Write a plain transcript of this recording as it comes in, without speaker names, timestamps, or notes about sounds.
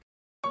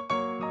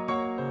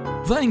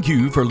Thank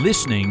you for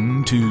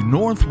listening to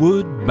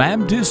Northwood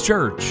Baptist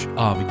Church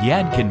of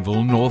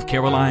Yadkinville, North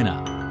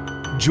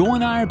Carolina.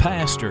 Join our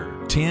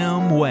pastor,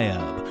 Tim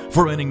Webb,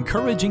 for an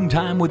encouraging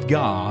time with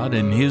God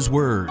and His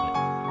Word.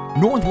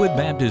 Northwood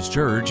Baptist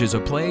Church is a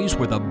place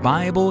where the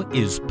Bible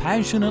is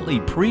passionately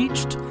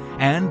preached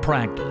and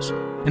practiced,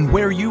 and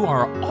where you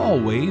are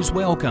always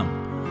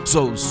welcome.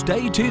 So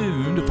stay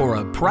tuned for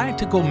a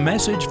practical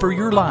message for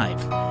your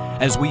life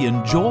as we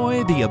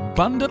enjoy the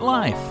abundant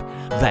life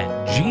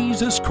that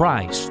Jesus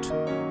Christ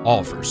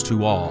offers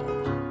to all.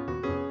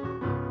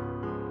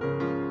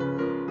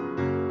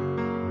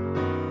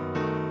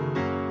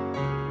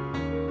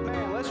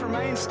 Let's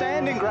remain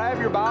standing, grab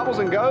your Bibles,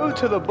 and go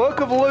to the book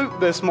of Luke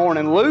this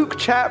morning. Luke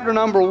chapter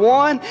number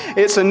 1.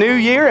 It's a new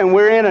year, and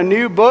we're in a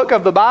new book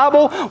of the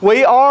Bible.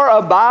 We are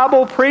a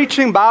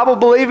Bible-preaching,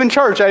 Bible-believing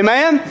church.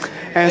 Amen?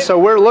 And so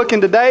we're looking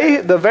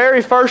today, the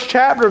very first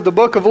chapter of the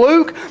book of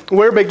Luke.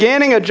 We're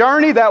beginning a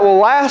journey that will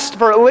last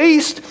for at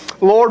least,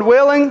 Lord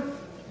willing,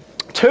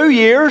 2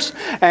 years,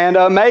 and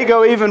may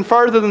go even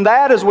further than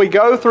that as we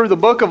go through the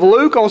book of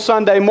Luke on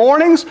Sunday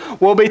mornings.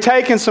 We'll be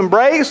taking some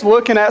breaks,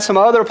 looking at some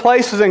other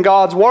places in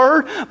God's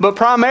Word, but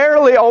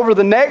primarily over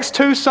the next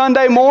 2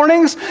 Sunday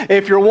mornings.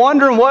 If you're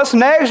wondering what's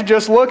next,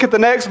 just look at the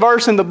next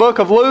verse in the book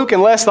of Luke,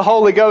 unless the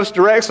Holy Ghost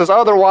directs us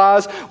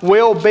otherwise.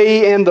 We'll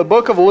be in the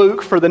book of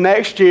Luke for the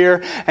next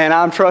year, and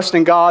I'm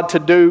trusting God to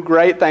do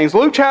great things.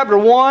 Luke chapter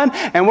 1,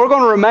 and we're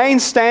going to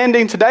remain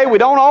standing today. We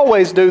don't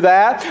always do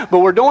that, but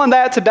we're doing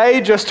that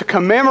today just to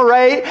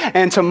commemorate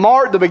and to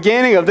mark the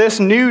beginning of this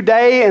new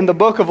day in the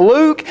book of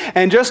Luke,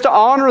 and just to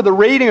honor the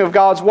reading of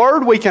God's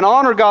Word. We can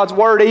honor God's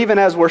Word even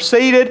as we're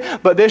seated,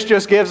 but this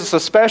just gives us a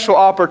special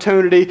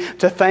opportunity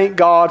to thank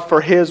God for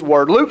His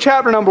Word. Luke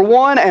chapter number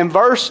 1 and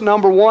verse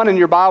number 1 in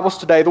your Bibles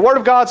today. The Word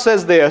of God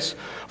says this: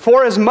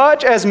 "For as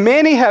much as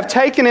many have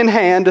taken in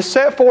hand to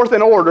set forth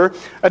in order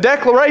a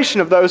declaration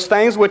of those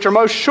things which are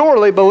most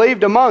surely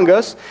believed among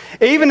us,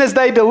 even as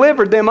they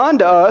delivered them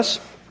unto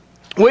us,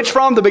 which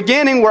from the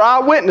beginning were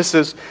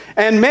eyewitnesses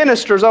and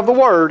ministers of the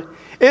Word.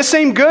 It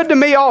seemed good to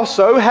me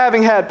also,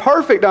 having had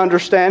perfect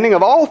understanding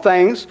of all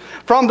things,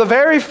 from the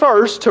very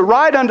first to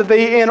write unto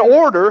thee in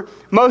order,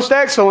 most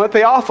excellent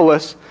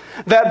Theophilus,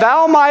 that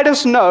thou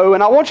mightest know,"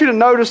 and I want you to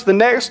notice the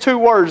next 2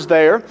 words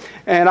there,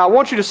 and I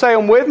want you to say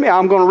them with me.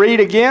 I'm going to read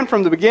again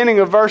from the beginning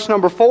of verse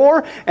number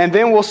 4, and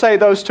then we'll say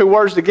those 2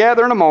 words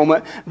together in a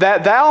moment.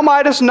 "That thou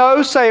mightest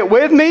know," say it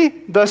with me,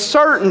 "the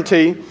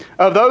certainty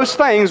of those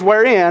things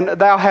wherein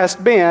thou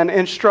hast been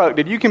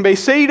instructed." You can be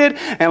seated,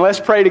 and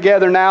let's pray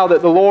together now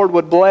that the Lord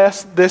would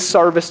bless this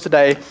service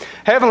today.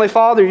 Heavenly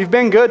Father, you've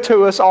been good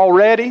to us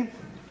already.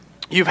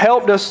 You've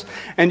helped us,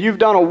 and you've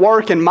done a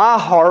work in my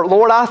heart.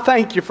 Lord, I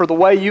thank you for the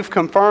way you've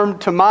confirmed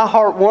to my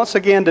heart once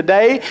again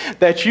today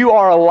that you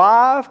are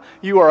alive,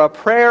 you are a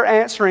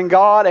prayer-answering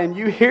God, and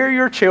you hear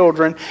your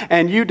children,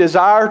 and you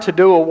desire to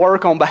do a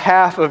work on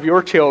behalf of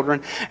your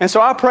children. And so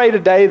I pray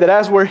today that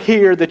as we're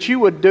here, that you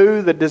would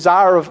do the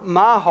desire of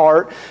my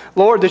heart,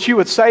 Lord, that you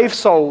would save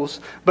souls.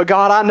 But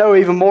God, I know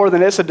even more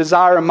than it's a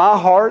desire in my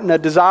heart and a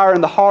desire in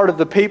the heart of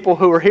the people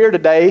who are here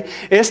today,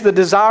 it's the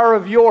desire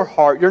of your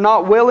heart. You're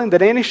not willing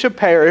that any should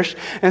perish.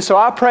 And so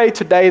I pray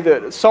today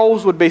that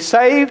souls would be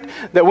saved,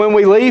 that when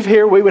we leave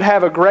here, we would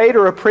have a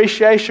greater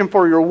appreciation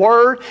for your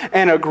Word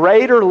and a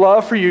greater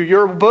love for you.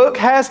 Your book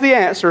has the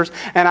answers,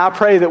 and I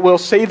pray that we'll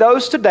see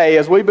those today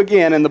as we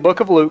begin in the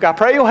book of Luke. I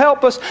pray you'll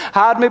help us.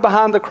 Hide me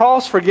behind the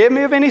cross. Forgive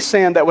me of any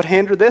sin that would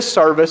hinder this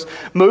service.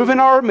 Move in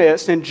our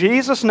midst. In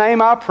Jesus'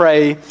 name I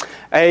pray.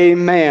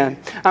 Amen.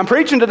 I'm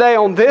preaching today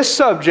on this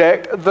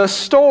subject, the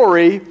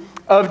story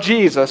of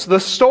Jesus. The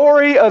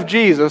story of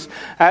Jesus.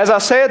 As I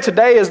said,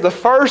 today is the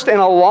first in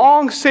a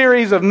long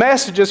series of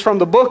messages from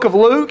the book of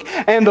Luke,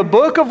 and the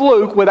book of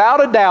Luke,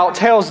 without a doubt,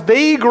 tells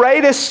the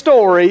greatest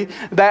story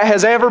that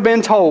has ever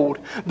been told.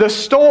 The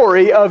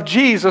story of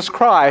Jesus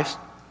Christ.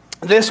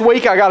 This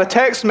week I got a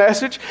text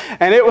message,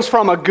 and it was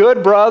from a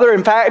good brother.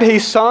 In fact, he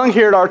sung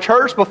here at our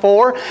church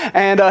before,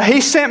 and he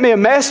sent me a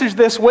message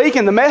this week,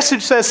 and the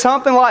message says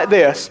something like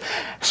this: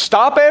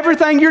 "Stop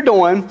everything you're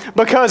doing,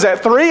 because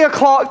at 3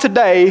 o'clock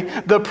today,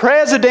 the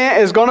president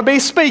is going to be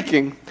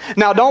speaking.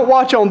 Now, don't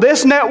watch on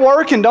this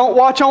network and don't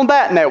watch on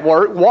that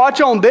network.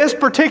 Watch on this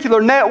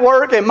particular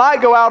network. It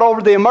might go out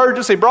over the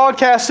emergency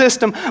broadcast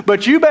system,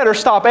 but you better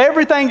stop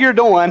everything you're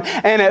doing,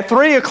 and at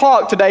 3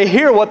 o'clock today,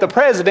 hear what the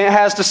president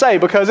has to say,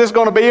 because it's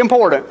going to be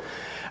important."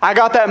 I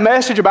got that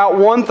message about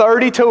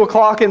 1:30, 2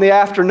 o'clock in the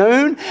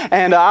afternoon,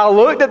 and I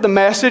looked at the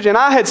message, and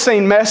I had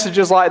seen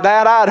messages like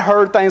that. I had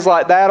heard things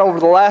like that over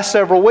the last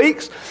several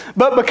weeks,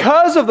 but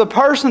because of the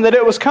person that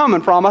it was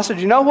coming from, I said,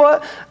 you know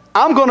what?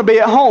 I'm going to be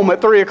at home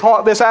at 3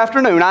 o'clock this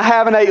afternoon. I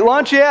haven't ate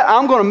lunch yet.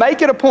 I'm going to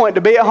make it a point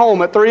to be at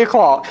home at 3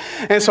 o'clock.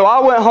 And so I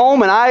went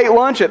home and I ate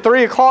lunch at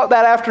 3 o'clock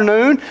that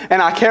afternoon,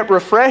 and I kept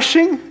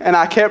refreshing and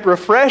I kept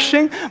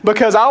refreshing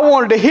because I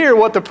wanted to hear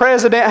what the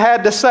president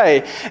had to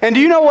say. And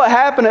do you know what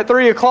happened at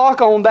 3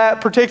 o'clock on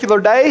that particular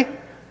day?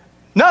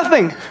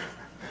 Nothing.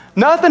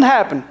 Nothing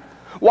happened.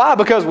 Why?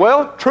 Because,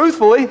 well,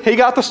 truthfully, he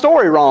got the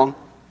story wrong.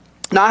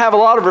 Now, I have a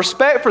lot of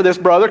respect for this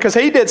brother because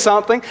he did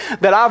something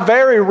that I've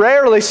very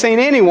rarely seen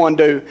anyone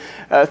do.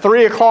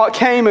 3 o'clock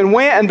came and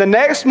went, and the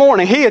next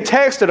morning, he had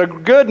texted a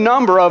good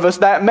number of us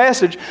that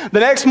message. The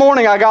next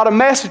morning, I got a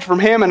message from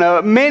him,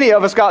 and many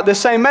of us got this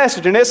same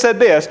message, and it said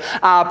this: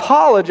 "I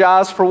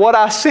apologize for what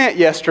I sent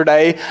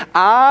yesterday.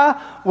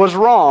 I was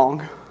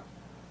wrong."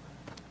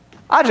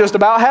 I just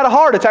about had a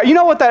heart attack. You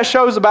know what that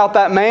shows about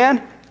that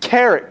man?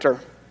 Character.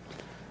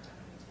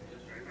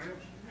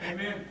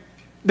 Amen.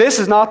 This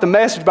is not the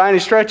message by any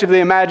stretch of the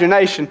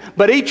imagination,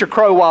 but eat your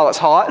crow while it's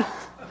hot.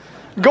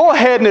 Go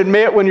ahead and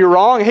admit when you're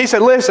wrong. He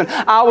said, listen,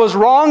 I was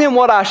wrong in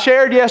what I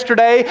shared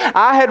yesterday.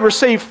 I had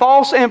received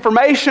false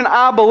information.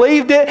 I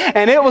believed it,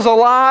 and it was a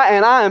lie,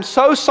 and I am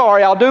so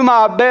sorry. I'll do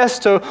my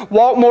best to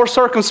walk more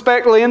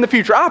circumspectly in the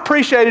future. I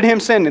appreciated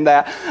him sending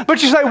that.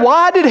 But you say,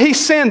 why did he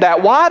send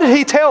that? Why did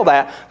he tell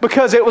that?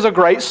 Because it was a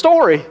great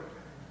story.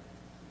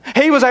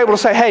 He was able to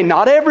say, hey,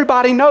 not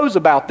everybody knows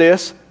about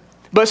this,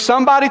 but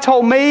somebody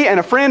told me, and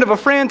a friend of a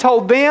friend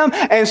told them,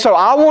 and so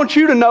I want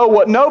you to know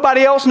what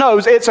nobody else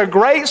knows. It's a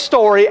great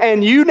story,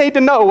 and you need to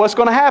know what's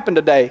going to happen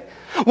today.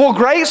 Well,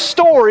 great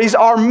stories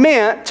are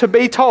meant to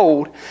be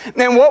told.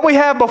 And what we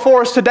have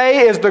before us today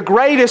is the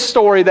greatest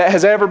story that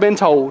has ever been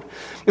told.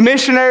 The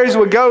missionaries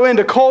would go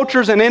into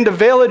cultures and into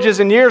villages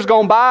in years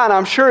gone by, and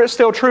I'm sure it's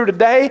still true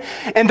today,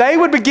 and they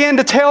would begin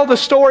to tell the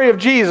story of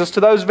Jesus to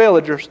those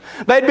villagers.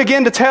 They'd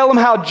begin to tell them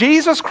how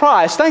Jesus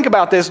Christ, think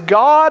about this,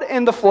 God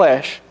in the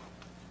flesh.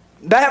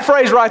 That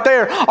phrase right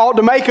there ought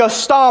to make us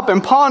stop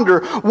and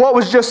ponder what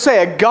was just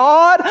said.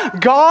 God,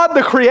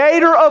 the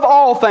creator of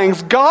all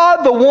things.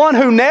 God, the one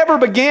who never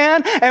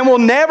began and will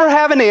never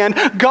have an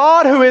end.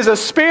 God, who is a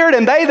spirit,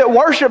 and they that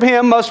worship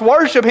Him must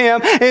worship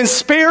Him in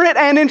spirit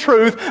and in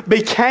truth,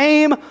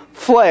 became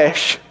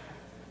flesh.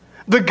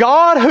 The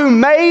God who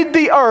made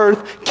the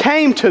earth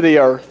came to the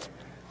earth.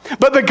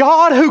 But the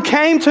God who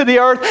came to the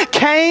earth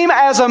came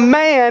as a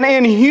man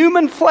in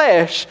human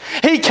flesh.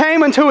 He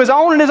came unto His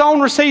own, and His own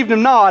received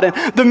Him not.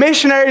 And the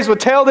missionaries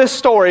would tell this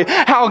story,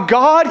 how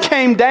God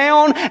came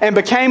down and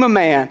became a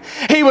man.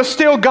 He was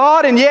still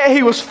God, and yet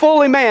He was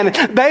fully man.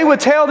 They would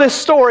tell this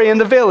story in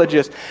the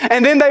villages.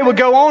 And then they would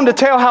go on to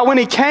tell how when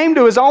He came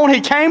to His own, He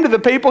came to the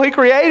people He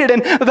created,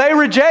 and they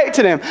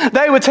rejected Him.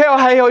 They would tell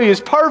how He was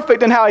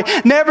perfect and how He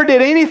never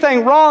did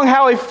anything wrong,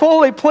 how He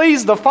fully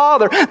pleased the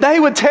Father. They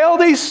would tell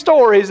these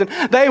stories, and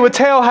they would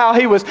tell how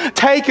He was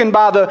taken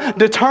by the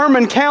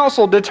determined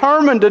council,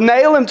 determined to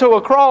nail Him to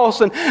a cross.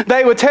 And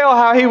they would tell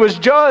how He was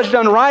judged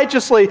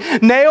unrighteously,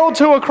 nailed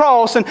to a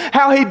cross, and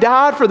how He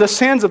died for the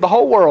sins of the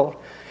whole world.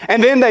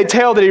 And then they'd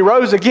tell that He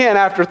rose again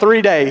after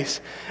 3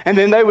 days. And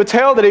then they would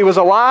tell that He was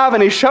alive,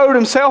 and He showed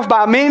Himself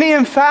by many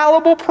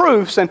infallible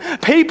proofs. And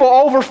people,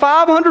 over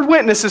 500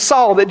 witnesses,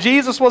 saw that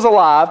Jesus was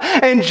alive.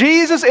 And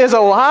Jesus is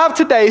alive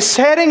today,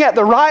 sitting at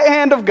the right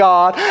hand of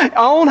God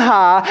on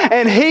high.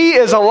 And He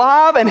is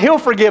alive, and He'll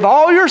forgive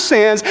all your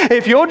sins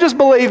if you'll just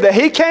believe that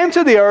He came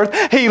to the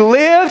earth, He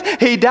lived,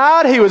 He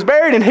died, He was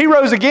buried, and He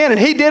rose again, and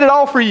He did it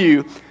all for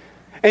you.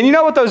 And you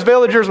know what those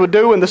villagers would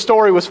do when the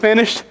story was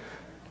finished?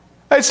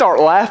 They'd start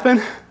laughing.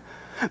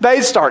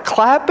 They'd start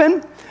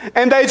clapping.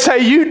 And they'd say,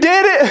 you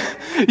did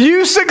it.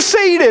 You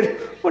succeeded.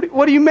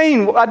 What do you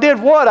mean? I did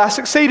what? I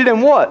succeeded in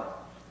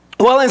what?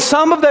 Well, in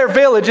some of their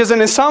villages and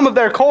in some of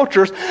their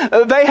cultures,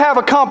 they have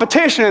a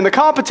competition. And the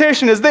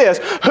competition is this: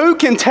 who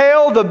can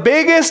tell the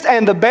biggest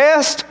and the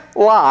best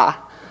lie?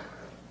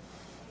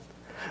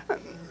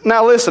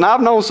 Now listen,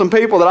 I've known some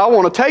people that I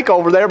want to take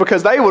over there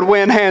because they would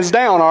win hands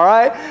down, all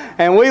right?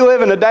 And we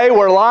live in a day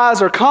where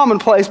lies are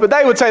commonplace, but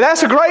they would say,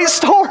 that's a great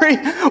story.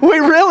 We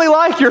really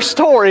like your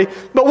story,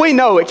 but we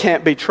know it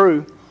can't be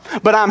true.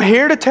 But I'm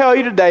here to tell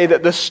you today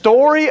that the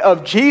story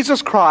of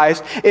Jesus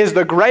Christ is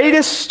the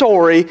greatest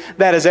story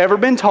that has ever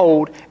been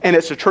told, and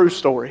it's a true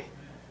story.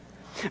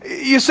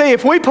 You see,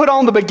 if we put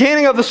on the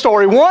beginning of the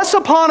story, once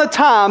upon a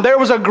time there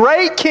was a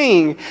great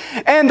king,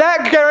 and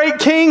that great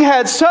king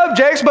had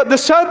subjects, but the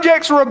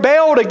subjects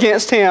rebelled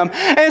against him.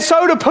 And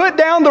so to put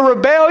down the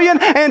rebellion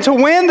and to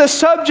win the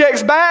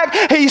subjects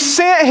back, He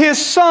sent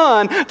His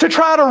Son to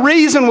try to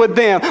reason with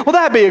them. Well,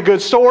 that'd be a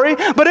good story.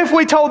 But if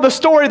we told the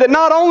story that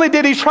not only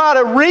did He try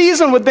to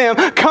reason with them,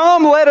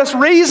 come, let us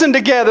reason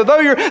together.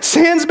 Though your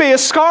sins be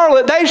as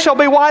scarlet, they shall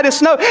be white as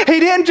snow. He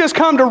didn't just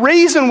come to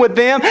reason with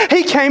them,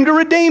 He came to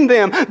redeem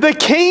them. The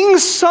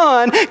king's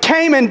son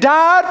came and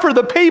died for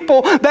the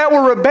people that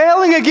were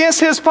rebelling against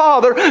his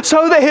father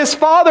so that his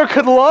father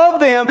could love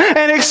them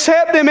and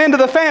accept them into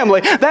the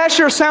family. That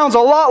sure sounds a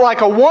lot like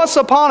a once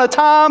upon a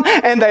time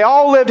and they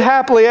all lived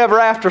happily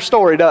ever after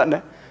story, doesn't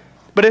it?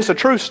 But it's a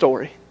true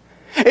story.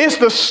 It's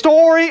the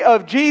story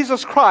of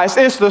Jesus Christ.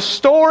 It's the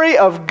story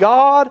of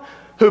God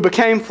who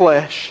became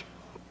flesh.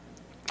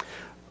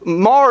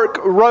 Mark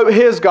wrote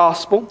his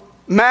gospel.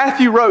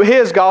 Matthew wrote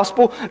his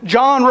gospel.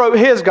 John wrote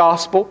his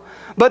gospel.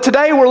 But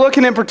today we're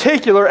looking in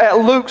particular at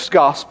Luke's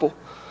gospel.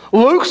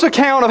 Luke's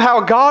account of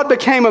how God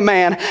became a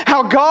man,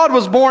 how God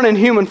was born in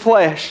human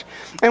flesh.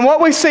 And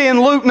what we see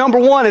in Luke number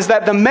 1 is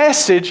that the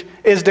message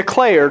is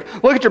declared.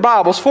 Look at your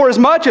Bibles. For as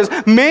much as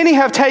many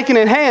have taken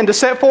in hand to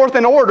set forth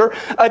in order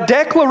a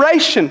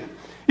declaration.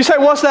 You say,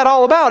 what's that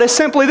all about? It's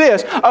simply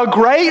this. A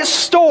great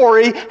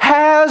story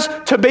has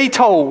to be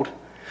told.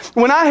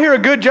 When I hear a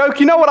good joke,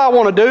 you know what I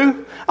want to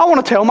do? I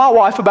want to tell my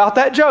wife about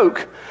that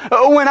joke.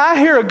 When I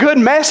hear a good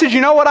message,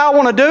 you know what I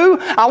want to do?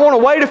 I want to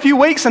wait a few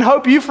weeks and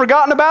hope you've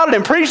forgotten about it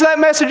and preach that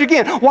message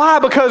again. Why?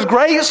 Because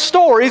great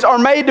stories are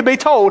made to be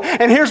told.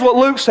 And here's what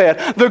Luke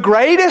said. The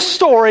greatest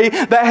story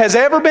that has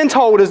ever been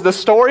told is the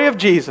story of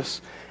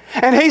Jesus.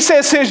 And he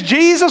says, since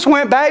Jesus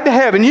went back to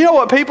heaven, you know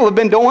what people have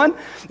been doing?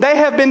 They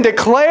have been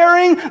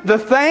declaring the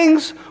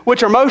things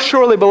which are most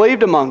surely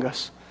believed among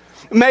us.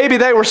 Maybe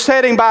they were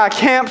sitting by a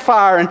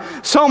campfire and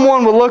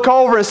someone would look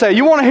over and say,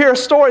 you want to hear a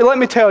story? Let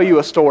me tell you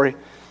a story.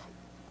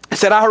 He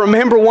said, I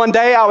remember one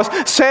day I was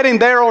sitting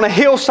there on a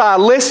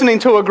hillside listening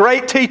to a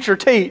great teacher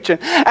teach.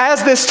 And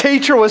as this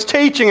teacher was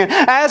teaching and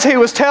as he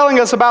was telling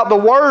us about the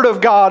Word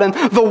of God and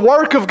the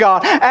work of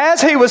God,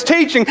 as he was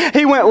teaching,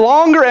 he went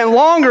longer and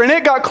longer and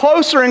it got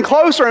closer and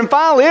closer and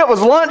finally it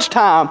was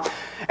lunchtime.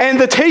 And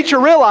the teacher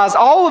realized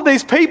all of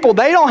these people,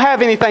 they don't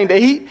have anything to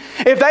eat.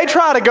 If they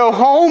try to go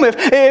home,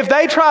 if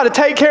they try to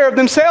take care of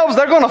themselves,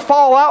 they're going to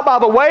fall out by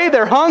the way.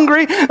 They're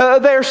hungry.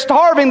 They're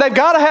starving. They've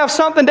got to have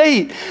something to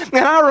eat.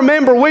 And I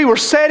remember we were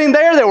sitting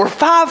there. There were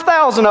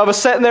 5,000 of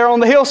us sitting there on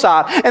the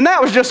hillside. And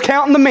that was just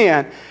counting the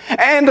men.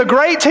 And the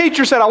great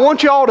teacher said, I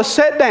want you all to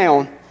sit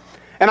down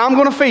and I'm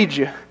going to feed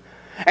you.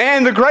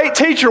 And the great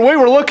teacher, we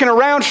were looking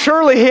around.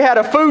 Surely he had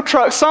a food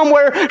truck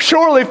somewhere.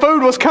 Surely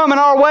food was coming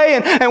our way.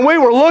 And we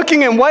were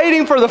looking and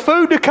waiting for the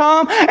food to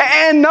come.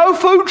 And no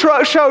food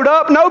truck showed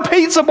up. No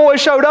pizza boy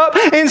showed up.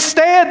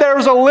 Instead, there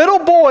was a little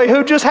boy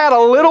who just had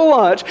a little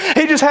lunch.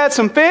 He just had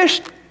some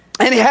fish.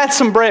 And he had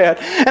some bread.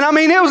 And I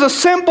mean, it was a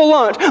simple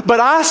lunch. But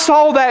I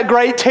saw that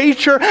great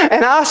teacher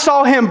and I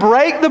saw him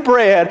break the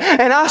bread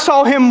and I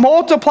saw him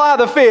multiply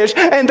the fish.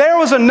 And there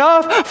was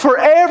enough for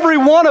every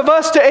one of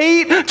us to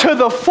eat to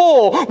the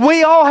full.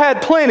 We all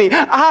had plenty.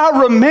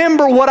 I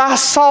remember what I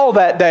saw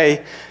that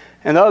day.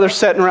 And the others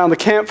sitting around the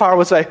campfire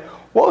would say,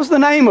 what was the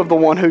name of the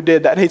one who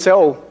did that? And he'd say,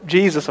 oh,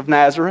 Jesus of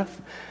Nazareth.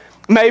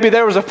 Maybe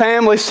there was a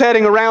family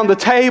sitting around the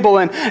table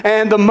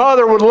and the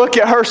mother would look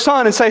at her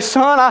son and say,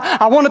 son,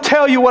 I want to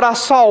tell you what I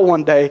saw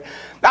one day.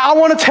 I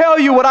want to tell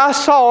you what I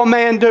saw a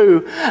man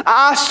do.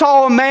 I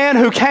saw a man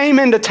who came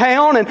into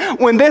town, and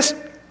when this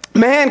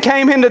man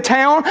came into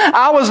town,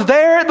 I was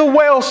there at the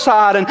well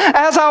side, and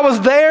as I was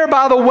there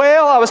by the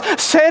well, I was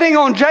sitting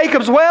on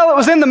Jacob's well. It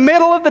was in the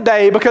middle of the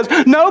day because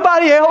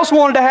nobody else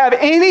wanted to have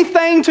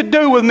anything to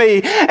do with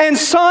me. And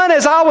son,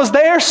 as I was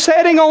there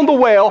sitting on the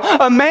well,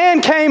 a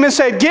man came and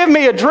said, give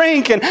me a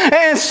drink.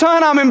 And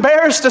son, I'm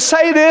embarrassed to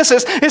say this.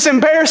 It's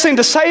embarrassing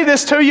to say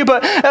this to you,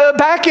 but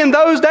back in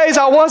those days,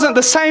 I wasn't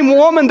the same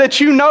woman that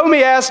you know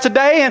me as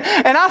today,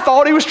 and I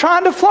thought he was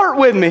trying to flirt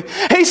with me.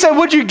 He said,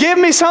 would you give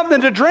me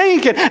something to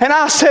drink? And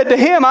I said to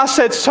him, I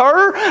said,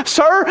 sir,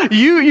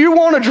 you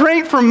want a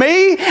drink from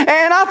me?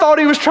 And I thought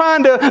he was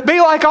trying to be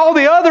like all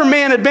the other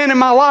men had been in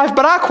my life,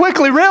 but I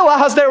quickly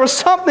realized there was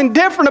something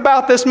different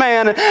about this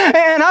man.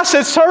 And I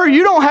said, sir,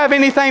 you don't have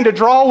anything to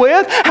draw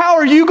with. How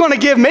are you going to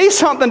give me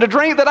something to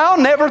drink that I'll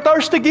never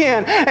thirst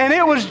again? And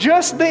it was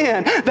just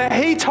then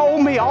that he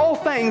told me all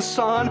things,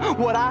 son,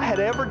 what I had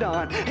ever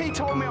done. He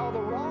told me all the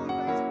wrong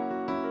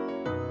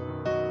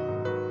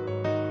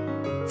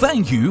things.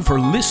 Thank you for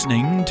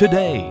listening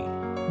today.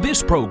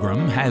 This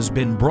program has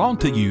been brought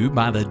to you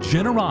by the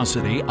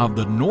generosity of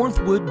the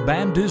Northwood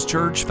Baptist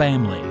Church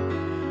family.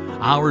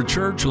 Our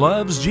church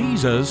loves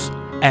Jesus,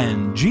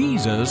 and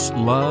Jesus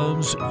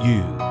loves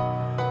you.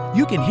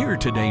 You can hear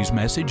today's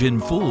message in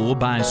full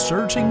by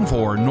searching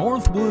for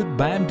Northwood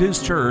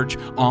Baptist Church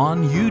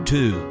on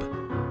YouTube.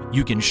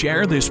 You can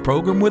share this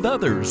program with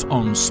others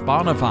on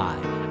Spotify,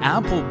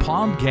 Apple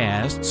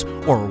Podcasts,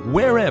 or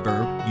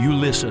wherever you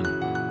listen.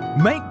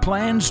 Make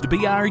plans to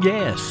be our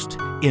guest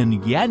in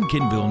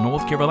Yadkinville,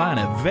 North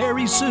Carolina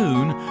very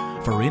soon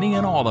for any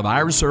and all of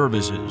our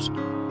services.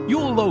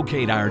 You'll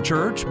locate our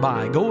church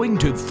by going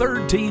to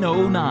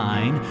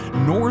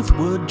 1309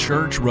 Northwood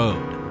Church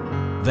Road.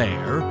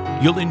 There,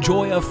 you'll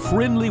enjoy a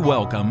friendly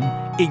welcome,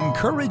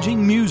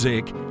 encouraging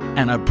music,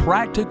 and a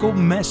practical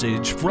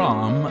message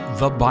from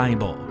the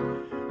Bible.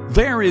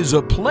 There is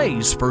a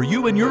place for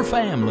you and your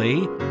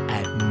family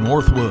at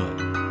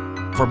Northwood.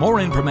 For more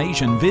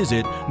information,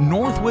 visit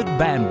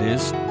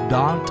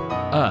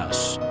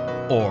northwoodbaptist.us,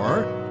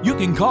 or you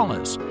can call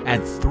us at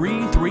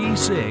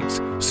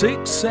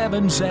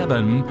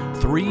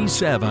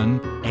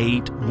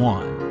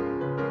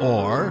 336-677-3781,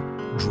 or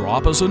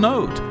drop us a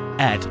note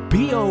at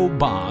P.O.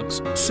 Box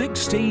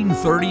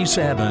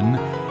 1637,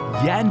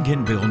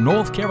 Yadkinville,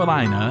 North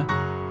Carolina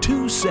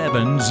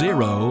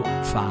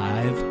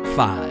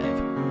 27055.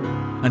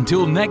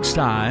 Until next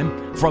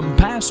time, from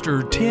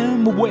Pastor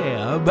Tim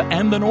Webb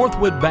and the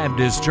Northwood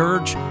Baptist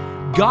Church,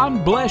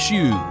 God bless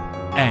you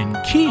and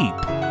keep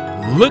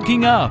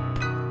looking up.